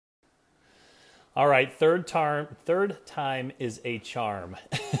All right, third time is a charm.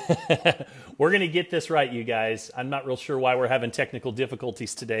 We're going to get this right, you guys. I'm not real sure why we're having technical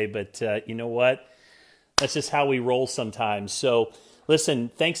difficulties today, but you know what? That's just how we roll sometimes. So listen,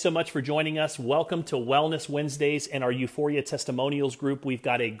 thanks so much for joining us. Welcome to Wellness Wednesdays and our Uforia Testimonials group. We've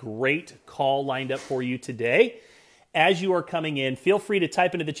got a great call lined up for you today. As you are coming in, feel free to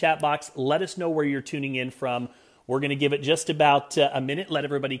type into the chat box. Let us know where you're tuning in from. We're going to give it just about a minute, let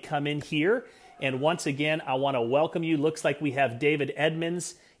everybody come in here. And once again, I want to welcome you. Looks like we have David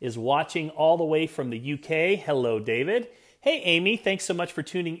Edmonds is watching all the way from the UK. Hello, David. Hey, Amy, thanks so much for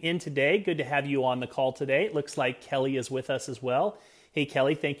tuning in today. Good to have you on the call today. It looks like Kelly is with us as well. Hey,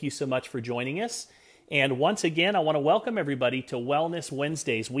 Kelly, thank you so much for joining us. And once again, I want to welcome everybody to Wellness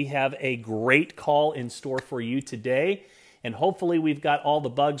Wednesdays. We have a great call in store for you today. And hopefully we've got all the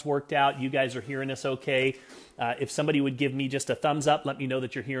bugs worked out. You guys are hearing us okay. If somebody would give me just a thumbs up, let me know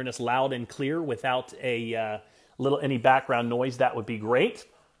that you're hearing us loud and clear without any background noise. That would be great.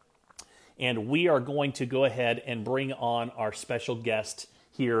 And we are going to go ahead and bring on our special guest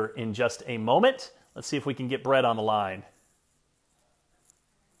here in just a moment. Let's see if we can get Brett on the line.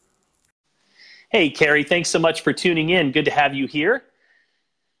 Hey, Carrie, thanks so much for tuning in. Good to have you here.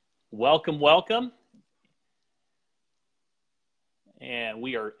 Welcome, welcome. And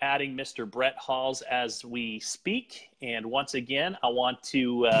we are adding Mr. Brett Halls as we speak. And once again, I want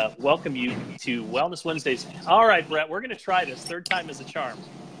to welcome you to Wellness Wednesdays. All right, Brett, we're going to try this. Third time is a charm.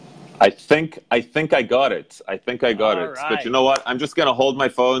 I think I got it. I think I got it. Right. But you know what? I'm just going to hold my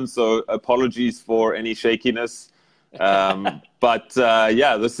phone. So apologies for any shakiness. Yeah,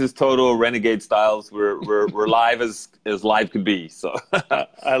 this is total renegade styles. We're live as live can be. So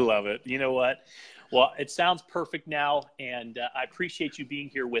I love it. You know what? Well, it sounds perfect now, and I appreciate you being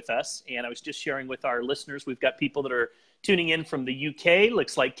here with us. And I was just sharing with our listeners, we've got people that are tuning in from the UK.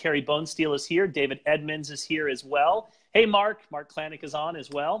 Looks like Carrie Bonesteel is here. David Edmonds is here as well. Hey, Mark. Mark Klanik is on as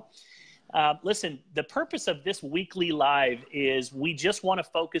well. Listen, the purpose of this weekly live is we just want to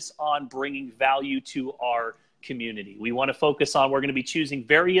focus on bringing value to our community. We want to focus on, we're going to be choosing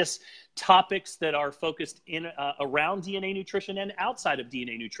various topics that are focused in around DNA nutrition and outside of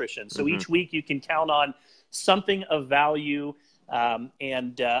DNA nutrition. So each week you can count on something of value. I'm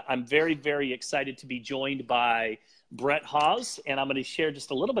very, very excited to be joined by Brett Haas, and I'm going to share just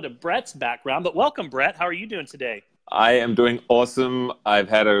a little bit of Brett's background. But welcome, Brett. How are you doing today? I am doing awesome. I've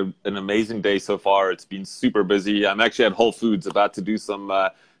had an amazing day so far. It's been super busy. I'm actually at Whole Foods about to do some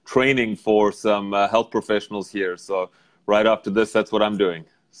training for some health professionals here. So right after this, that's what I'm doing.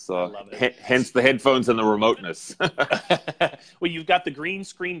 So hence the headphones and the remoteness. Well, you've got the green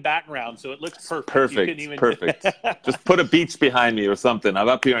screen background, so it looks perfect. Perfect. Just put a beach behind me or something. I'm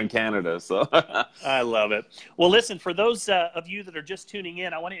up here in Canada, so. I love it. Well, listen, for those of you that are just tuning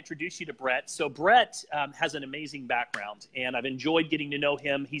in, I want to introduce you to Brett. So Brett has an amazing background, and I've enjoyed getting to know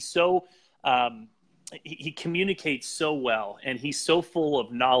him. He's so... he communicates so well, and he's so full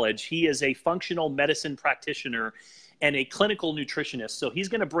of knowledge. He is a functional medicine practitioner and a clinical nutritionist. So he's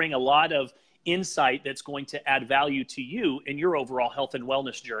going to bring a lot of insight that's going to add value to you in your overall health and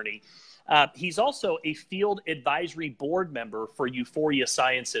wellness journey. He's also a field advisory board member for Uforia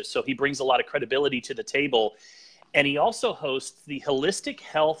Sciences. So he brings a lot of credibility to the table. And he also hosts the Holistic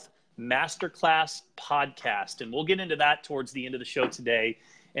Health Masterclass podcast. And we'll get into that towards the end of the show today.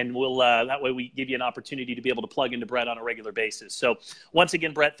 And we'll that way we give you an opportunity to be able to plug into Brett on a regular basis. So once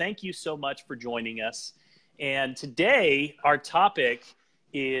again, Brett, thank you so much for joining us. And today our topic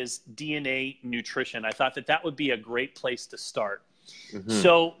is DNA nutrition. I thought that would be a great place to start.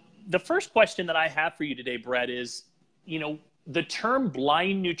 So the first question that I have for you today, Brett, is, you know, the term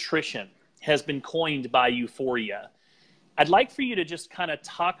blind nutrition has been coined by Uforia. I'd like for you to just kind of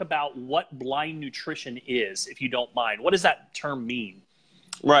talk about what blind nutrition is, if you don't mind. What does that term mean?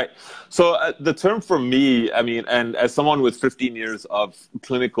 Right. So the term for me, I mean, and as someone with 15 years of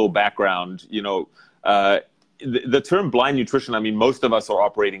clinical background, you know, the term blind nutrition, I mean, most of us are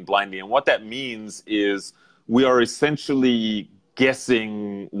operating blindly. And what that means is we are essentially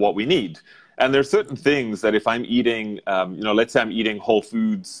guessing what we need. And there are certain things that if I'm eating, you know, let's say I'm eating whole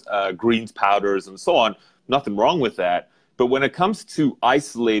foods, greens, powders, and so on, nothing wrong with that. But when it comes to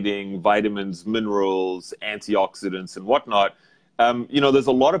isolating vitamins, minerals, antioxidants, and whatnot, you know, there's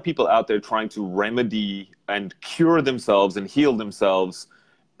a lot of people out there trying to remedy and cure themselves and heal themselves,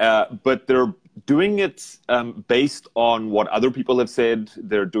 but they're doing it based on what other people have said.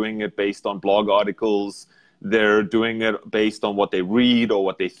 They're doing it based on blog articles. They're doing it based on what they read or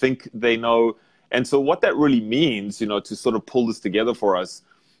what they think they know. And so what that really means, you know, to sort of pull this together for us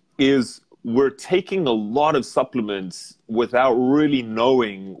is we're taking a lot of supplements without really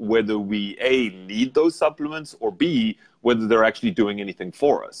knowing whether we, A, need those supplements, or B, whether they're actually doing anything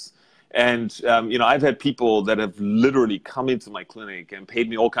for us. And, you know, I've had people that have literally come into my clinic and paid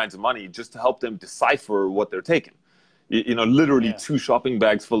me all kinds of money just to help them decipher what they're taking. You know, literally 2 shopping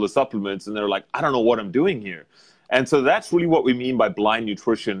bags full of supplements, and they're like, I don't know what I'm doing here. And so that's really what we mean by blind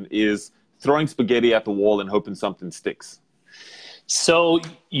nutrition, is throwing spaghetti at the wall and hoping something sticks. So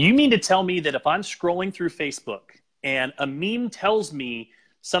you mean to tell me that if I'm scrolling through Facebook and a meme tells me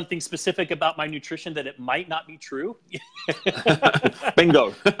something specific about my nutrition, that it might not be true?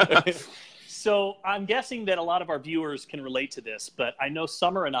 Bingo. So I'm guessing that a lot of our viewers can relate to this, but I know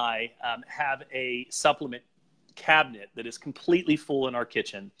Summer and I have a supplement cabinet that is completely full in our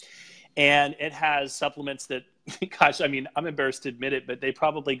kitchen. And it has supplements that, gosh, I mean, I'm embarrassed to admit it, but they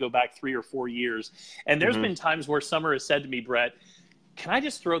probably go back 3 or 4 years. And there's been times where Summer has said to me, Brett, can I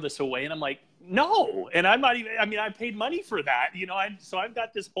just throw this away? And I'm like, no. And I'm not even, I mean, I paid money for that, you know, so I've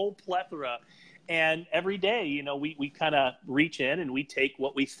got this whole plethora. And every day, you know, we kind of reach in and we take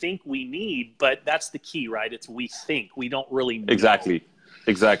what we think we need. But that's the key, right? It's we think. We don't really know.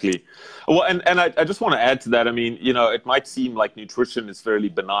 Exactly. Well, and I just want to add to that. I mean, you know, it might seem like nutrition is fairly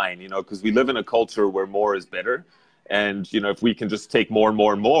benign, you know, because we live in a culture where more is better. And, you know, if we can just take more and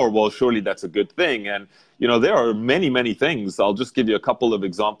more and more, well, surely that's a good thing. And, you know, there are many, many things. I'll just give you a couple of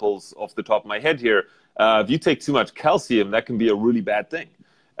examples off the top of my head here. If you take too much calcium, that can be a really bad thing.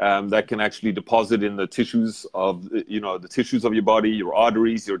 That can actually deposit in the tissues of, you know, the tissues of your body, your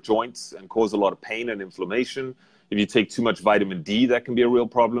arteries, your joints, and cause a lot of pain and inflammation. If you take too much vitamin D, that can be a real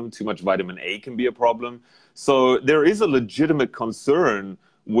problem. Too much vitamin A can be a problem. So there is a legitimate concern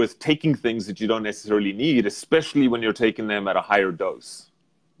with taking things that you don't necessarily need, especially when you're taking them at a higher dose.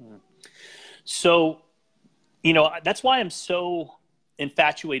 So, you know, that's why I'm so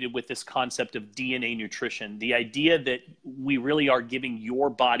infatuated with this concept of DNA nutrition, the idea that we really are giving your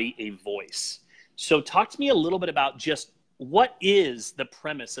body a voice. So talk to me a little bit about just what is the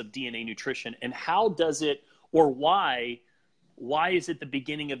premise of DNA nutrition, and how does it, or why is it the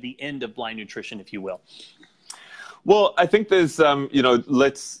beginning of the end of blind nutrition, if you will? Well, I think there's, you know,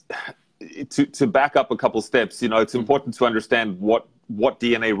 to back up a couple steps, you know, it's important to understand what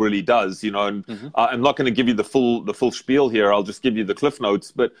DNA really does, you know, and I'm not going to give you the full spiel here. I'll just give you the cliff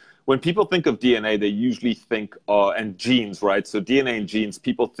notes. But when people think of DNA, they usually think, and genes, right? So DNA and genes,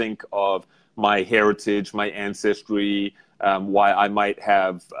 people think of my heritage, my ancestry, why I might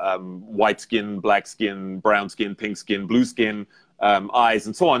have white skin, black skin, brown skin, pink skin, blue skin, eyes,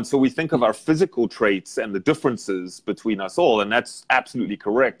 and so on. So we think of our physical traits and the differences between us all, and that's absolutely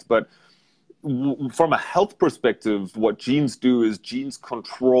correct. But from a health perspective, what genes do is genes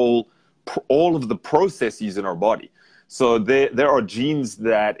control all of the processes in our body. So there are genes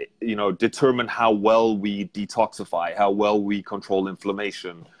that, you know, determine how well we detoxify, how well we control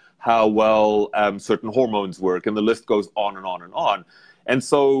inflammation, how well certain hormones work, and the list goes on and on and on. And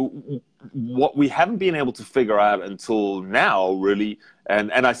so what we haven't been able to figure out until now, really,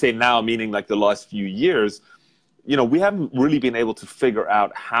 and I say now meaning like the last few years, you know, we haven't really been able to figure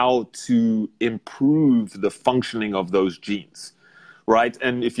out how to improve the functioning of those genes, right?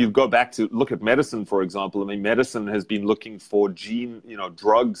 And if you go back to look at medicine, for example, I mean, medicine has been looking for gene, you know,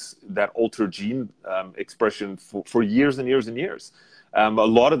 drugs that alter gene expression for years and years and years. A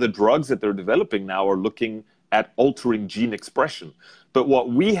lot of the drugs that they're developing now are looking at altering gene expression. But what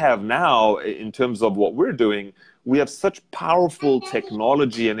we have now, in terms of what we're doing, we have such powerful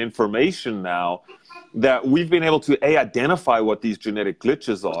technology and information now that we've been able to identify what these genetic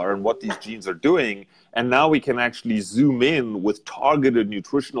glitches are and what these genes are doing. And now we can actually zoom in with targeted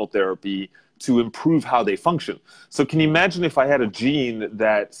nutritional therapy to improve how they function. So can you imagine if I had a gene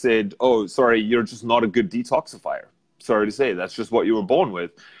that said, oh, sorry, you're just not a good detoxifier. Sorry to say, that's just what you were born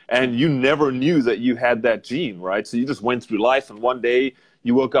with. And you never knew that you had that gene, right? So you just went through life, and one day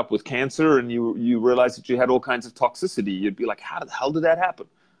you woke up with cancer and you realized that you had all kinds of toxicity. You'd be like, how the hell did that happen?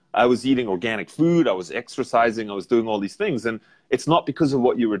 I was eating organic food, I was exercising, I was doing all these things. And it's not because of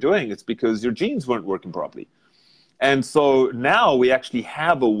what you were doing, it's because your genes weren't working properly. And so now we actually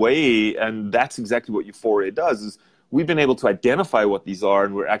have a way, and that's exactly what Uforia does, is we've been able to identify what these are,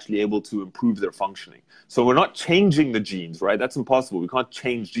 and we're actually able to improve their functioning. So we're not changing the genes, right? That's impossible. We can't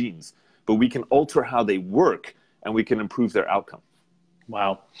change genes, but we can alter how they work, and we can improve their outcome.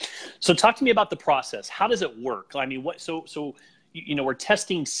 Wow. So talk to me about the process. How does it work? I mean, so you know, we're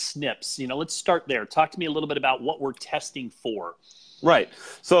testing SNPs. You know, let's start there. Talk to me a little bit about what we're testing for. Right.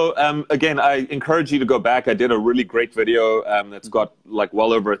 So again, I encourage you to go back. I did a really great video that's got like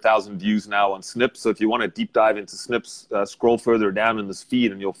well over 1,000 views now on SNPs. So if you want to deep dive into SNPs, scroll further down in this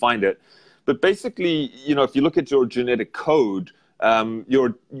feed and you'll find it. But basically, you know, if you look at your genetic code,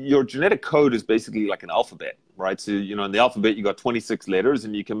 your genetic code is basically like an alphabet, right? So, you know, in the alphabet, you got 26 letters,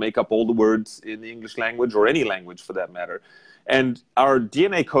 and you can make up all the words in the English language or any language for that matter. And our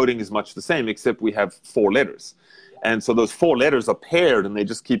DNA coding is much the same, except we have 4 letters. And so those 4 letters are paired, and they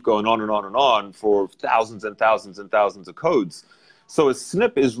just keep going on and on and on for thousands and thousands and thousands of codes. So a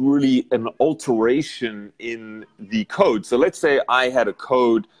SNP is really an alteration in the code. So let's say I had a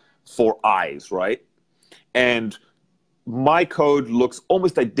code for eyes, right? And my code looks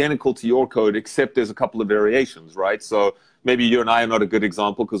almost identical to your code, except there's a couple of variations, right? So maybe you and I are not a good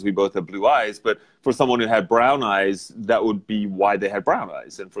example because we both have blue eyes, but for someone who had brown eyes, that would be why they had brown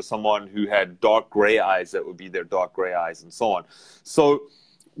eyes. And for someone who had dark gray eyes, that would be their dark gray eyes, and so on. So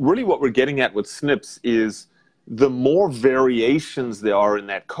really what we're getting at with SNPs is the more variations there are in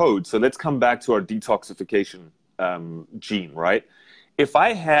that code. So let's come back to our detoxification gene, right? If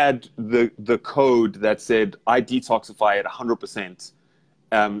I had the code that said I detoxify at 100%,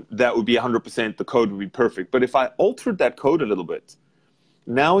 that would be 100%, the code would be perfect. But if I altered that code a little bit,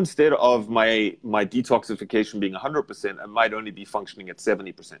 now instead of my detoxification being 100%, I might only be functioning at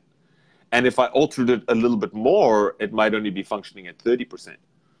 70%. And if I altered it a little bit more, it might only be functioning at 30%.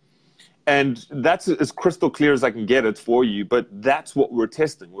 And that's as crystal clear as I can get it for you, but that's what we're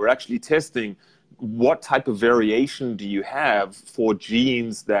testing. We're actually testing what type of variation do you have for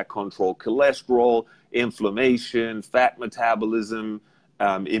genes that control cholesterol, inflammation, fat metabolism,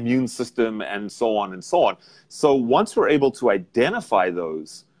 immune system, and so on and so on. So once we're able to identify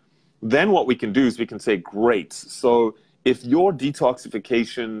those, then what we can do is we can say, great. So if your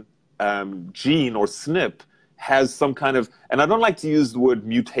detoxification gene or SNP has some kind of, and I don't like to use the word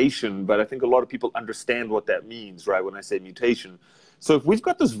mutation, but I think a lot of people understand what that means, right, when I say mutation. So if we've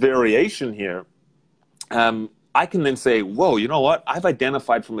got this variation here, I can then say, whoa, you know what? I've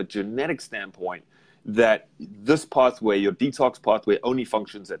identified from a genetic standpoint that this pathway, your detox pathway, only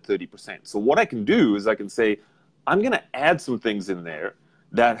functions at 30%. So what I can do is I can say, I'm going to add some things in there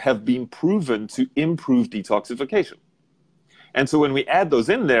that have been proven to improve detoxification. And so when we add those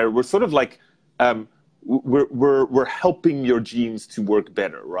in there, we're sort of like, we're helping your genes to work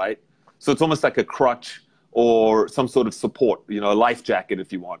better, right? So it's almost like a crutch or some sort of support, you know, a life jacket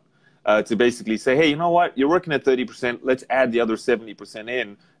if you want. To basically say, hey, you know what, you're working at 30%, let's add the other 70%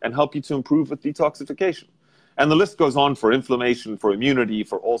 in and help you to improve with detoxification. And the list goes on for inflammation, for immunity,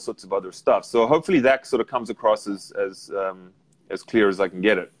 for all sorts of other stuff. So hopefully that sort of comes across as clear as I can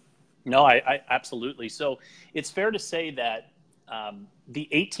get it. No, I absolutely. So it's fair to say that the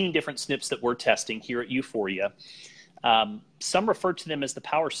 18 different SNPs that we're testing here at Uforia, some refer to them as the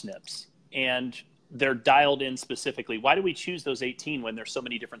power SNPs. And they're dialed in specifically. Why do we choose those 18 when there's so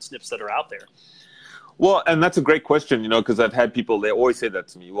many different SNPs that are out there? Well, and that's a great question, you know, because I've had people, they always say that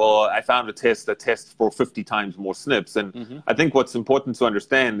to me. Well, I found a test that tests for 50 times more SNPs. And I think what's important to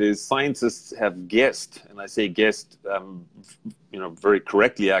understand is scientists have guessed, and I say guessed, you know, very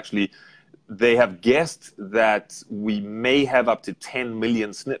correctly, actually, they have guessed that we may have up to 10 million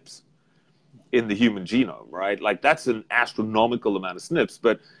SNPs in the human genome, right? Like that's an astronomical amount of SNPs.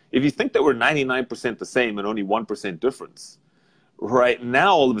 But if you think that we're 99% the same and only 1% difference, right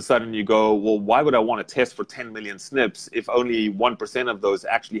now all of a sudden you go, well, why would I want to test for 10 million SNPs if only 1% of those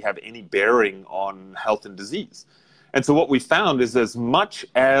actually have any bearing on health and disease? And so what we found is as much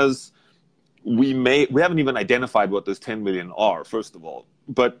as we haven't even identified what those 10 million are, first of all.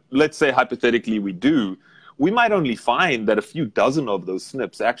 But let's say hypothetically we do, we might only find that a few dozen of those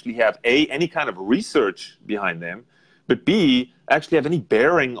SNPs actually have A, any kind of research behind them, but B, actually have any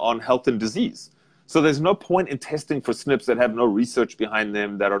bearing on health and disease. So there's no point in testing for SNPs that have no research behind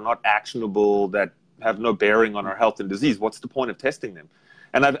them, that are not actionable, that have no bearing on our health and disease. What's the point of testing them?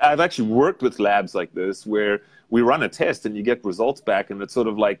 And I've actually worked with labs like this where we run a test and you get results back and it's sort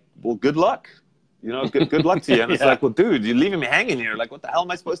of like, well, good luck. You know, good luck to you. And it's like, well, dude, you're leaving me hanging here. Like, what the hell am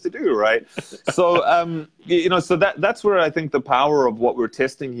I supposed to do, right? So, you know, so that's where I think the power of what we're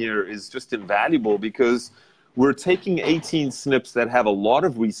testing here is just invaluable, because we're taking 18 SNPs that have a lot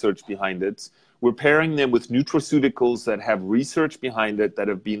of research behind it. We're pairing them with nutraceuticals that have research behind it, that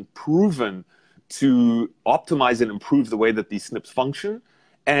have been proven to optimize and improve the way that these SNPs function.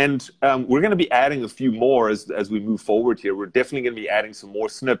 And we're going to be adding a few more as we move forward here. We're definitely going to be adding some more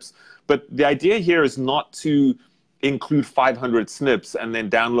SNPs. But the idea here is not to include 500 SNPs and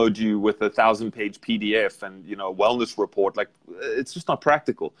then download you with a 1,000-page PDF and, you know, wellness report. Like, it's just not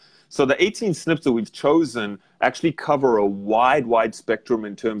practical. So the 18 SNPs that we've chosen actually cover a wide spectrum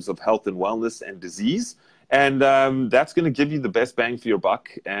in terms of health and wellness and disease. And that's going to give you the best bang for your buck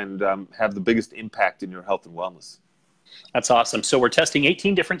and have the biggest impact in your health and wellness. That's awesome. So we're testing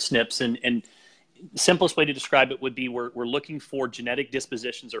 18 different SNPs, and the simplest way to describe it would be we're looking for genetic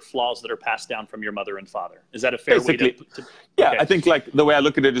dispositions or flaws that are passed down from your mother and father. Is that a fair way to yeah, okay. I think like the way I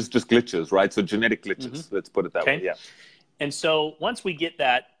look at it is just glitches, right? So genetic glitches, let's put it that way. Yeah. And so once we get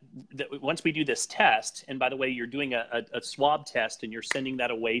once we do this test, and by the way, you're doing a swab test and you're sending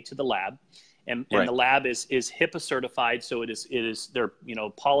that away to the lab, and the lab is HIPAA certified, so it is their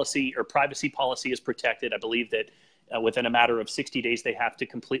policy or privacy policy is protected. I believe that within a matter of 60 days, they have to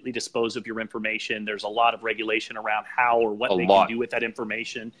completely dispose of your information. There's a lot of regulation around how or what they can do with that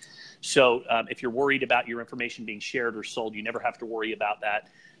information. So if you're worried about your information being shared or sold, you never have to worry about that.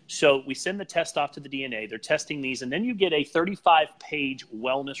 So we send the test off to the DNA. They're testing these, and then you get a 35-page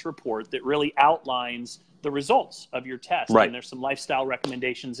wellness report that really outlines the results of your test. Right. And there's some lifestyle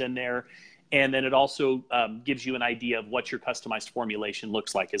recommendations in there. And then it also gives you an idea of what your customized formulation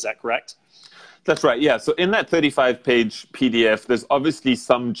looks like. Is that correct? That's right. Yeah. So in that 35-page PDF, there's obviously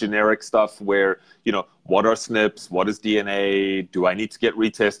some generic stuff where, what are SNPs? What is DNA? Do I need to get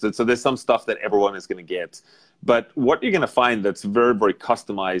retested? So there's some stuff that everyone is going to get. But what you're going to find that's very, very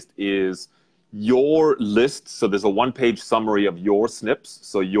customized is your list. So there's a one-page summary of your SNPs,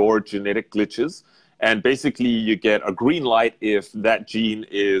 so your genetic glitches. And basically you get a green light if that gene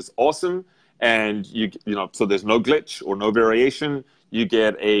is awesome. And so there's no glitch or no variation. You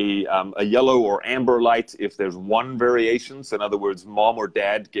get a yellow or amber light if there's one variation. So in other words, mom or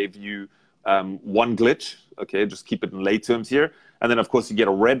dad gave you one glitch. Okay, just keep it in lay terms here. And then, of course, you get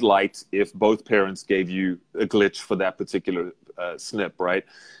a red light if both parents gave you a glitch for that particular SNP, right?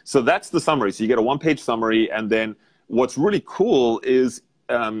 So that's the summary. So you get a one-page summary. And then what's really cool is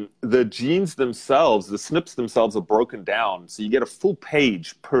the genes themselves, the SNPs themselves are broken down. So you get a full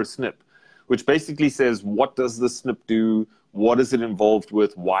page per SNP, which basically says, what does the SNP do? What is it involved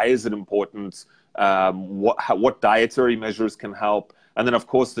with? Why is it important? What dietary measures can help? And then, of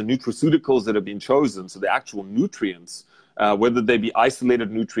course, the nutraceuticals that have been chosen, so the actual nutrients, whether they be isolated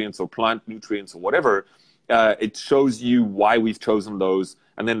nutrients or plant nutrients or whatever, it shows you why we've chosen those.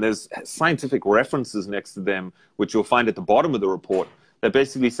 And then there's scientific references next to them, which you'll find at the bottom of the report, that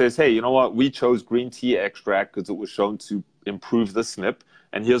basically says, hey, you know what? We chose green tea extract because it was shown to improve the SNP.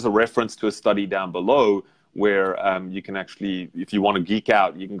 And here's a reference to a study down below where you can actually, if you want to geek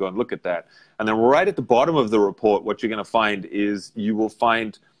out, you can go and look at that. And then right at the bottom of the report, what you're going to find is you will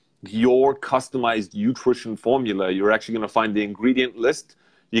find your customized Ütrition formula. You're actually going to find the ingredient list.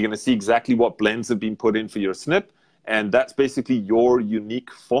 You're going to see exactly what blends have been put in for your SNP. And that's basically your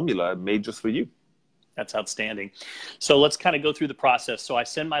unique formula made just for you. That's outstanding. So let's kind of go through the process. So I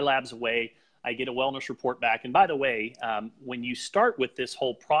send my labs away. I get a wellness report back. And by the way, when you start with this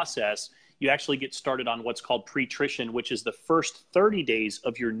whole process, you actually get started on what's called pretrition, which is the first 30 days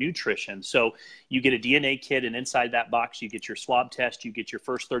of your nutrition. So you get a DNA kit, and inside that box, you get your swab test, you get your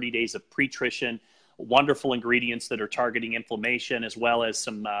first 30 days of pretrition, wonderful ingredients that are targeting inflammation, as well as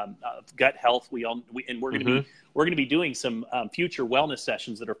some gut health. And we're going to be doing some future wellness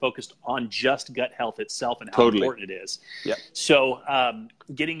sessions that are focused on just gut health itself and how important it is. Yeah. So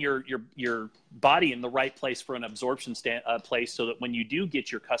getting your body in the right place for an absorption place, so that when you do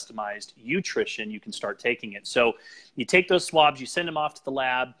get your customized Ütrition, you can start taking it. So you take those swabs, you send them off to the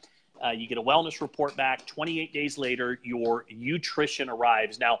lab. You get a wellness report back. 28 days later, your Ütrition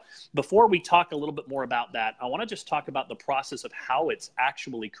arrives. Now, before we talk a little bit more about that, I want to just talk about the process of how it's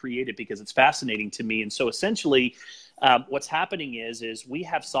actually created, because it's fascinating to me. And so essentially, what's happening is we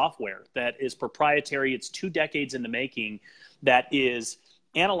have software that is proprietary. It's 2 decades in the making that is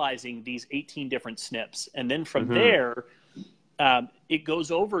analyzing these 18 different SNPs. And then from there, it goes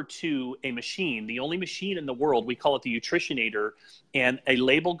over to a machine, the only machine in the world. We call it the Ütritionator, and a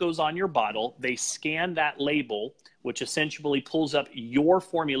label goes on your bottle. They scan that label, which essentially pulls up your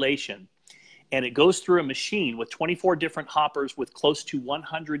formulation, and it goes through a machine with 24 different hoppers with close to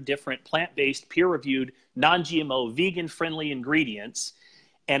 100 different plant-based, peer-reviewed, non-GMO, vegan-friendly ingredients,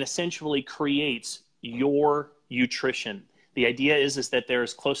 and essentially creates your Ütrition. The idea is that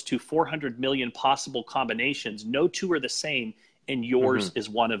there's close to 400 million possible combinations. No two are the same, and yours is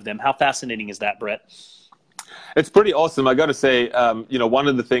one of them. How fascinating is that, Brett? It's pretty awesome. I got to say, one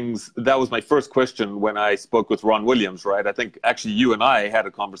of the things, that was my first question when I spoke with Ron Williams, right? I think actually you and I had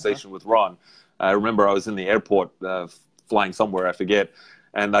a conversation with Ron. I remember I was in the airport flying somewhere, I forget.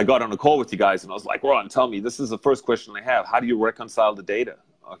 And I got on a call with you guys, and I was like, Ron, tell me, this is the first question I have. How do you reconcile the data?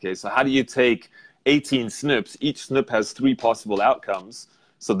 Okay, so how do you take 18 SNPs? Each SNP has 3 possible outcomes.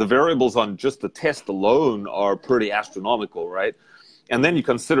 So the variables on just the test alone are pretty astronomical, right? And then you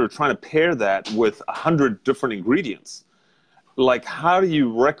consider trying to pair that with 100 different ingredients. like, how do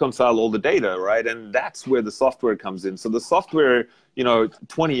you reconcile all the data, right? And that's where the software comes in. So the software,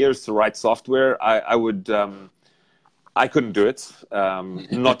 20 years to write software, I couldn't do it.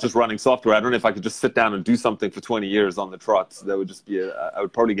 Not just running software. I don't know if I could just sit down and do something for 20 years on the trot. That would just be, I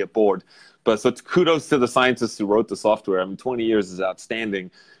would probably get bored. But so kudos to the scientists who wrote the software. I mean, 20 years is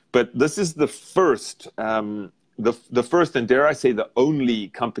outstanding. But this is the first, the first, and dare I say, the only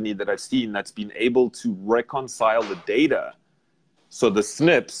company that I've seen that's been able to reconcile the data. So the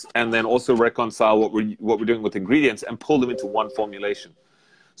SNPs, and then also reconcile what we're doing with ingredients and pull them into one formulation.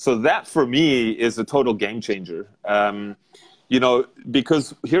 So that, for me, is a total game changer.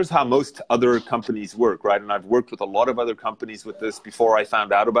 Because here's how most other companies work, right? And I've worked with a lot of other companies with this before I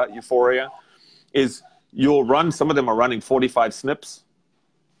found out about Uforia, is some of them are running 45 SNPs.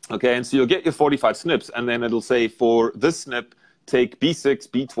 Okay, and so you'll get your 45 SNPs, and then it'll say, for this SNP, take B6,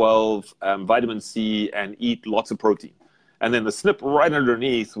 B12, vitamin C, and eat lots of protein. And then the SNP right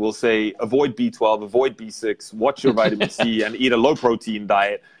underneath will say, avoid B12, avoid B6, watch your vitamin C, and eat a low-protein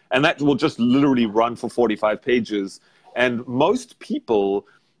diet. And that will just literally run for 45 pages. And most people,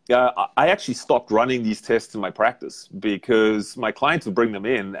 I actually stopped running these tests in my practice because my clients would bring them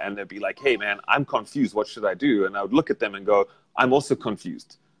in, and they'd be like, hey, man, I'm confused. What should I do? And I would look at them and go, I'm also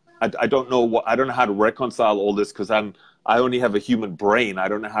confused. I don't know how to reconcile all this because I only have a human brain. I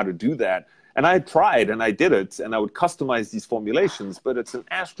don't know how to do that. And I tried, and I did it, and I would customize these formulations, but it's an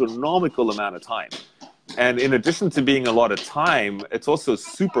astronomical amount of time. And in addition to being a lot of time, it's also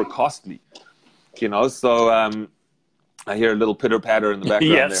super costly, So I hear a little pitter-patter in the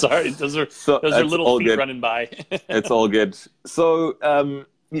background yeah, there. sorry. Those are little feet running by. It's all good. So,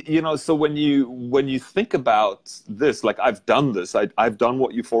 so when you think about this, like I've done this, I've done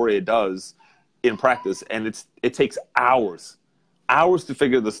what Uforia does in practice, and it takes hours to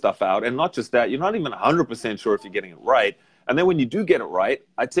figure this stuff out. And not just that, you're not even 100% sure if you're getting it right. And then when you do get it right,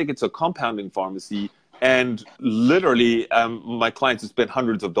 I take it to a compounding pharmacy, and literally my clients have spent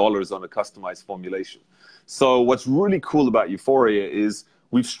hundreds of dollars on a customized formulation. So what's really cool about Uforia is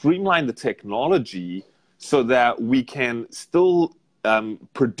we've streamlined the technology so that we can still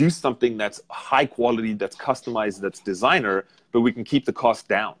produce something that's high quality, that's customized, that's designer, but we can keep the cost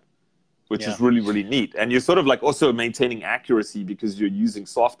down, which is really, really neat. And you're sort of like also maintaining accuracy because you're using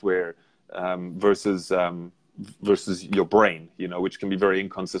software versus your brain, which can be very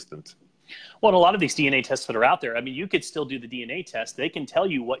inconsistent. Well, and a lot of these DNA tests that are out there, I mean, you could still do the DNA test. They can tell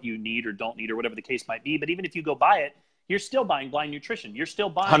you what you need or don't need or whatever the case might be. But even if you go buy it, you're still buying blind nutrition. You're still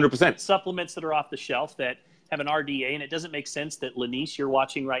buying 100%. Supplements that are off the shelf that have an RDA, and it doesn't make sense that Lanice, you're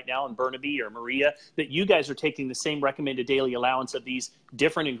watching right now, and Burnaby or Maria, that you guys are taking the same recommended daily allowance of these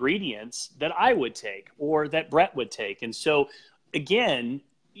different ingredients that I would take or that Brett would take. And so, again,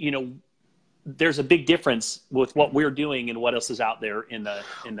 there's a big difference with what we're doing and what else is out there in the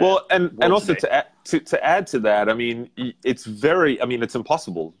well, and also today. to add to that, I mean, it's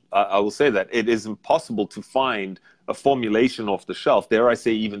impossible. I will say that it is impossible to find a formulation off the shelf, dare I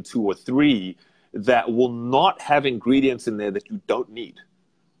say even 2 or 3, that will not have ingredients in there that you don't need.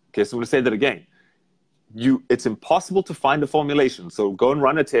 Okay, so I'm going to say that again. It's impossible to find a formulation. So go and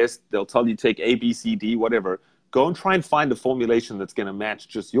run a test. They'll tell you take A, B, C, D, whatever. Go and try and find a formulation that's going to match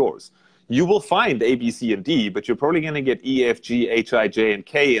just yours. You will find A, B, C, and D, but you're probably going to get E, F, G, H, I, J, and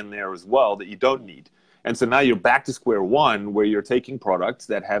K in there as well that you don't need. And so now you're back to square one where you're taking products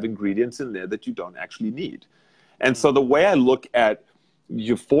that have ingredients in there that you don't actually need. And so the way I look at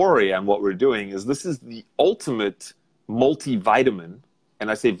Uforia and what we're doing is this is the ultimate multivitamin,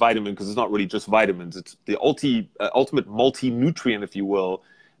 and I say vitamin because it's not really just vitamins, it's the ultimate multi-nutrient, if you will,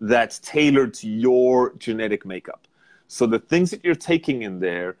 that's tailored to your genetic makeup. So the things that you're taking in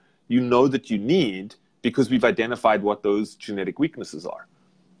there, that you need because we've identified what those genetic weaknesses are.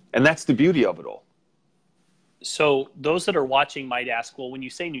 And that's the beauty of it all. So those that are watching might ask, well, when you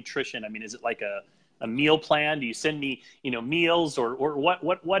say nutrition, I mean, is it like a meal plan? Do you send me, meals or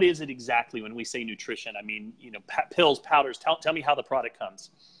what is it exactly when we say nutrition? I mean, pills, powders, tell me how the product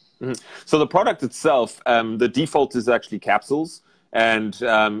comes. Mm-hmm. So the product itself, the default is actually capsules, and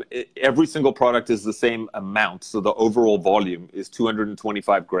every single product is the same amount. So the overall volume is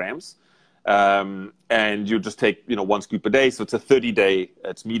 225 grams. And you just take, 1 scoop a day. So it's a 30-day,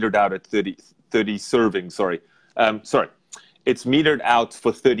 it's metered out at 30 servings, It's metered out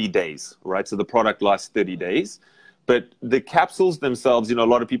for 30 days, right? So the product lasts 30 days. But the capsules themselves, a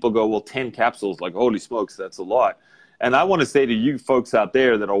lot of people go, well, 10 capsules, like, holy smokes, that's a lot. And I want to say to you folks out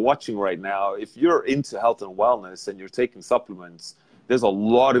there that are watching right now, if you're into health and wellness and you're taking supplements, there's a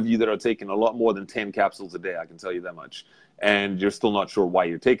lot of you that are taking a lot more than 10 capsules a day, I can tell you that much. And you're still not sure why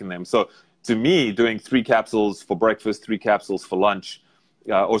you're taking them. So to me, doing 3 capsules for breakfast, 3 capsules for lunch,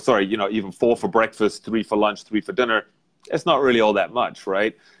 or sorry, even 4 for breakfast, 3 for lunch, 3 for dinner, it's not really all that much,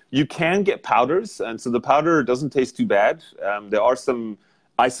 right? You can get powders, and so the powder doesn't taste too bad. There are some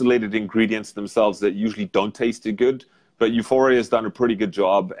isolated ingredients themselves that usually don't taste too good, but Uforia has done a pretty good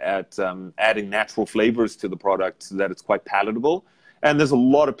job at adding natural flavors to the product so that it's quite palatable. And there's a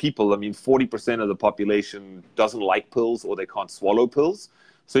lot of people, 40% of the population doesn't like pills or they can't swallow pills.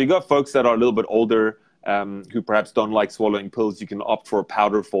 So you got folks that are a little bit older who perhaps don't like swallowing pills. You can opt for a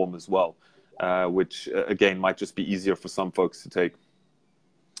powder form as well, which, again, might just be easier for some folks to take.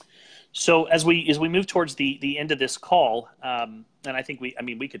 So as we move towards the end of this call, and I think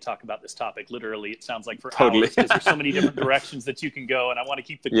we could talk about this topic literally, it sounds like, for hours, because there's so many different directions that you can go, and I want to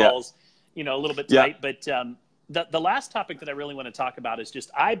keep the calls a little bit tight. But the last topic that I really want to talk about is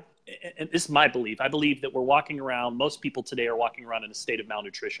just, and this is my belief, I believe that we're walking around, most people today are walking around in a state of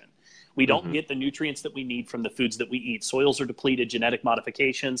malnutrition. We don't get the nutrients that we need from the foods that we eat. Soils are depleted, genetic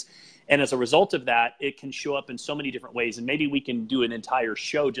modifications. And as a result of that, it can show up in so many different ways. And maybe we can do an entire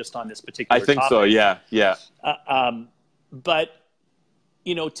show just on this particular topic. I think so, yeah. But,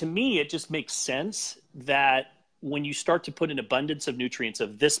 to me, it just makes sense that when you start to put an abundance of nutrients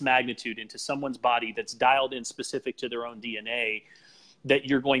of this magnitude into someone's body that's dialed in specific to their own DNA, that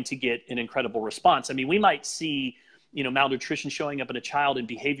you're going to get an incredible response. We might see, malnutrition showing up in a child in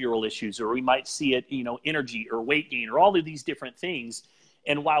behavioral issues, or we might see it, energy or weight gain or all of these different things.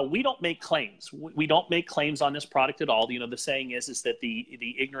 And while we don't make claims, we don't make claims on this product at all. The saying is that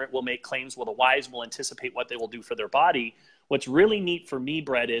the ignorant will make claims while the wise will anticipate what they will do for their body. What's really neat for me,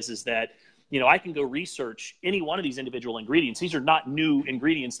 Brett, is that I can go research any one of these individual ingredients. These are not new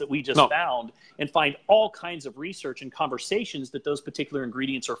ingredients that we just found, and find all kinds of research and conversations that those particular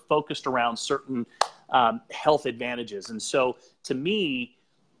ingredients are focused around certain health advantages. And so to me,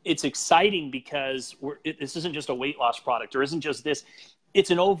 it's exciting because this isn't just a weight loss product, or isn't just this. It's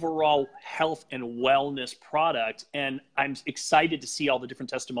an overall health and wellness product. And I'm excited to see all the different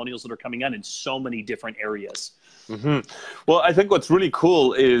testimonials that are coming on in so many different areas. Well, I think what's really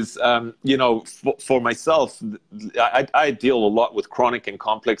cool is, for myself, I deal a lot with chronic and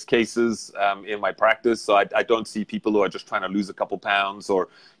complex cases in my practice. So I don't see people who are just trying to lose a couple pounds or,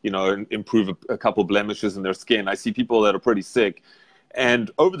 improve a couple blemishes in their skin. I see people that are pretty sick.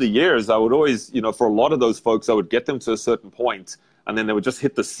 And over the years, I would always, for a lot of those folks, I would get them to a certain point, and then they would just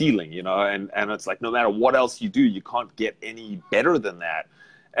hit the ceiling, and it's like, no matter what else you do, you can't get any better than that.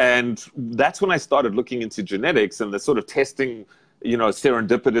 And that's when I started looking into genetics, and the sort of testing,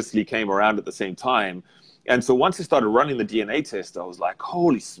 serendipitously came around at the same time. And so once I started running the DNA test, I was like,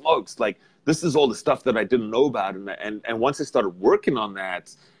 holy smokes, like, this is all the stuff that I didn't know about. And once I started working on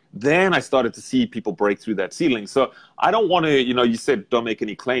that, then I started to see people break through that ceiling. So I don't want to, you said don't make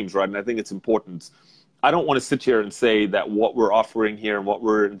any claims, right? And I think it's important. I don't want to sit here and say that what we're offering here and what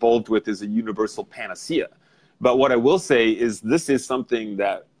we're involved with is a universal panacea. But what I will say is this is something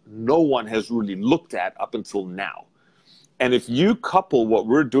that no one has really looked at up until now. And if you couple what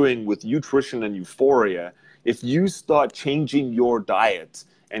we're doing with Ütrition and Uforia, if you start changing your diet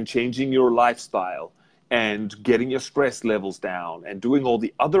and changing your lifestyle and getting your stress levels down and doing all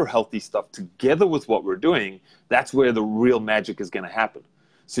the other healthy stuff together with what we're doing, that's where the real magic is going to happen.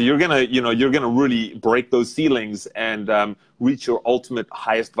 So you're gonna really break those ceilings and reach your ultimate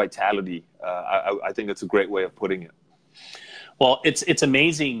highest vitality. I think that's a great way of putting it. Well, it's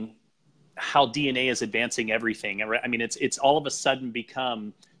amazing how DNA is advancing everything. It's all of a sudden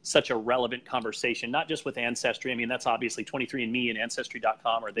become such a relevant conversation, not just with Ancestry. That's obviously 23andMe and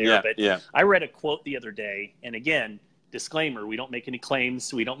Ancestry.com are there. I read a quote the other day, and again, disclaimer: we don't make any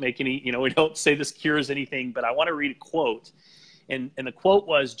claims, we don't make any, we don't say this cures anything. But I want to read a quote. And the quote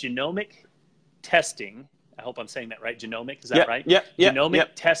was, genomic testing, I hope I'm saying that right, genomic, is that right?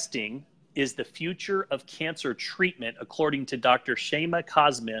 Genomic testing is the future of cancer treatment, according to Dr. Shema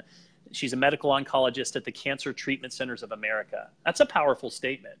Kazmi. She's a medical oncologist at the Cancer Treatment Centers of America. That's a powerful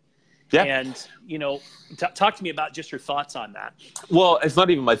statement. Yeah. And, talk to me about just your thoughts on that. Well, it's not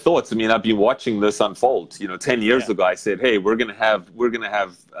even my thoughts. I've been watching this unfold. 10 years ago, I said, hey, we're going to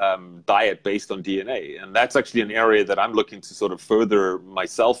have diet based on DNA. And that's actually an area that I'm looking to sort of further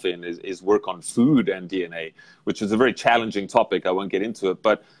myself in is work on food and DNA, which is a very challenging topic. I won't get into it.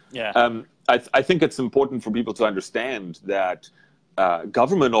 But I think it's important for people to understand that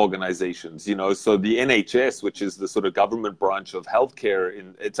government organizations, so the NHS, which is the sort of government branch of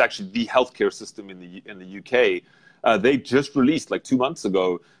healthcare, it's actually the healthcare system in the UK. They just released, like 2 months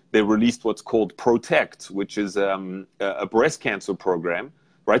ago, they released what's called Protect, which is a breast cancer program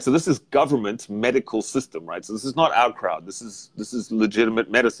right? So this is government medical system, right? So this is not our crowd. This is legitimate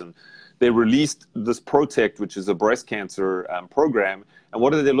medicine. They released this Protect, which is a breast cancer program. And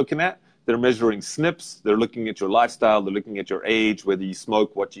what are they looking at? They're measuring SNPs. They're looking at your lifestyle. They're looking at your age, whether you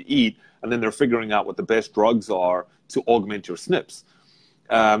smoke, what you eat. And then they're figuring out what the best drugs are to augment your SNPs.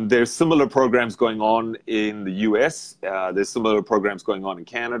 There's similar programs going on in the US. There's similar programs going on in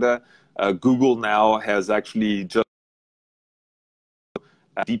Canada. Google now has actually just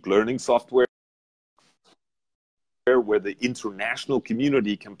deep learning software where the international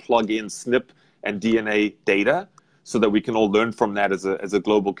community can plug in SNP and DNA data so that we can all learn from that as a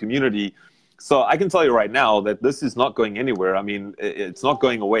global community. So I can tell you right now that this is not going anywhere. I mean, it's not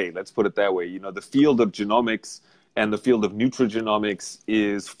going away. Let's put it that way. You know, the field of genomics and the field of nutrigenomics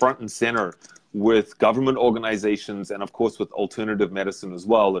is front and center with government organizations and, of course, with alternative medicine as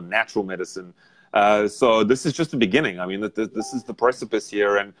well and natural medicine. So this is just the beginning. I mean, this is the precipice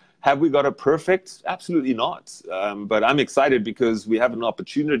here. And have we got it perfect? Absolutely not. But I'm excited because we have an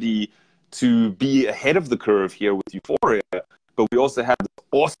opportunity to be ahead of the curve here with Uforia, but we also have this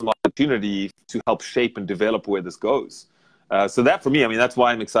awesome opportunity to help shape and develop where this goes. So that, for me, I mean, that's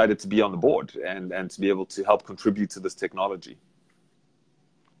why I'm excited to be on the board and to be able to help contribute to this technology.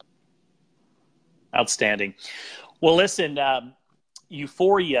 Outstanding. Well, listen,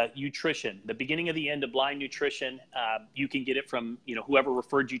 Uforia Ütrition, the beginning of the end of blind nutrition. You can get it from, you know, whoever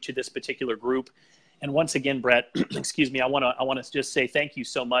referred you to this particular group. And once again, Brett, excuse me, I want to just say thank you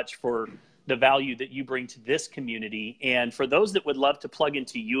so much for the value that you bring to this community. And for those that would love to plug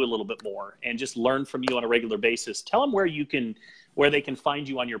into you a little bit more and just learn from you on a regular basis, tell them where they can find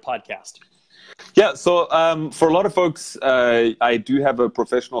you on your podcast. Yeah, so for a lot of folks, I do have a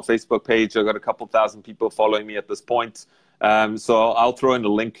professional Facebook page. I've got a couple thousand people following me at this point. So I'll throw in a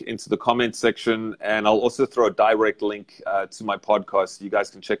link into the comments section, and I'll also throw a direct link to my podcast so you guys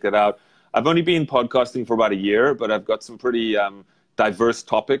can check it out. I've only been podcasting for about a year, but I've got some pretty diverse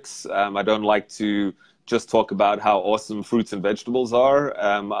topics. I don't like to just talk about how awesome fruits and vegetables are.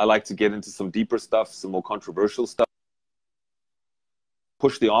 I like to get into some deeper stuff, some more controversial stuff,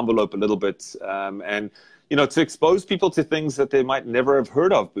 push the envelope a little bit, and, you know, to expose people to things that they might never have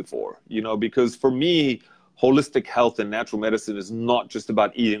heard of before, you know, because for me, holistic health and natural medicine is not just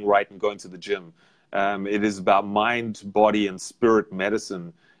about eating right and going to the gym. It is about mind, body, and spirit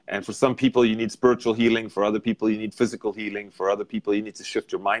medicine. And for some people, you need spiritual healing. For other people, you need physical healing. For other people, you need to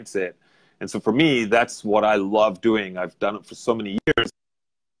shift your mindset. And so for me, that's what I love doing. I've done it for so many years.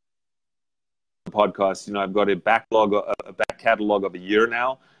 Podcast, you know, I've got a back catalog of a year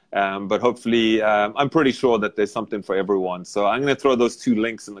now. But hopefully, I'm pretty sure that there's something for everyone. So I'm going to throw those two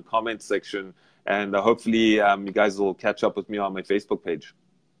links in the comments section. And hopefully, you guys will catch up with me on my Facebook page.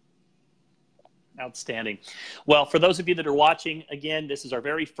 Outstanding. Well, for those of you that are watching, again, this is our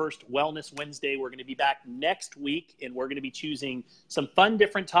very first Wellness Wednesday. We're going to be back next week, and we're going to be choosing some fun,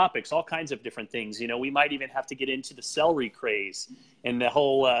 different topics, all kinds of different things. You know, we might even have to get into the celery craze and the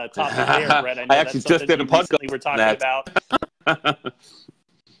whole topic there, Brett. I know I actually just did a podcast we're talking about.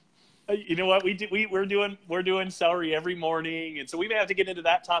 You know what we're doing celery every morning, and so we may have to get into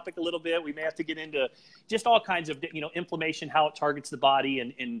that topic a little bit. We may have to get into just all kinds of, you know, inflammation, how it targets the body,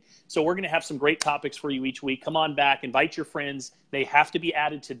 and so we're going to have some great topics for you each week. Come on back, invite your friends. They have to be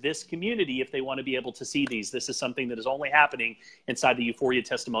added to this community if they want to be able to see these. This is something that is only happening inside the Uforia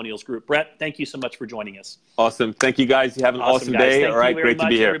Testimonials group. Brett, thank you so much for joining us. Awesome. Thank you, guys. You have an awesome day. All right, great to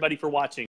be here. Everybody, for watching.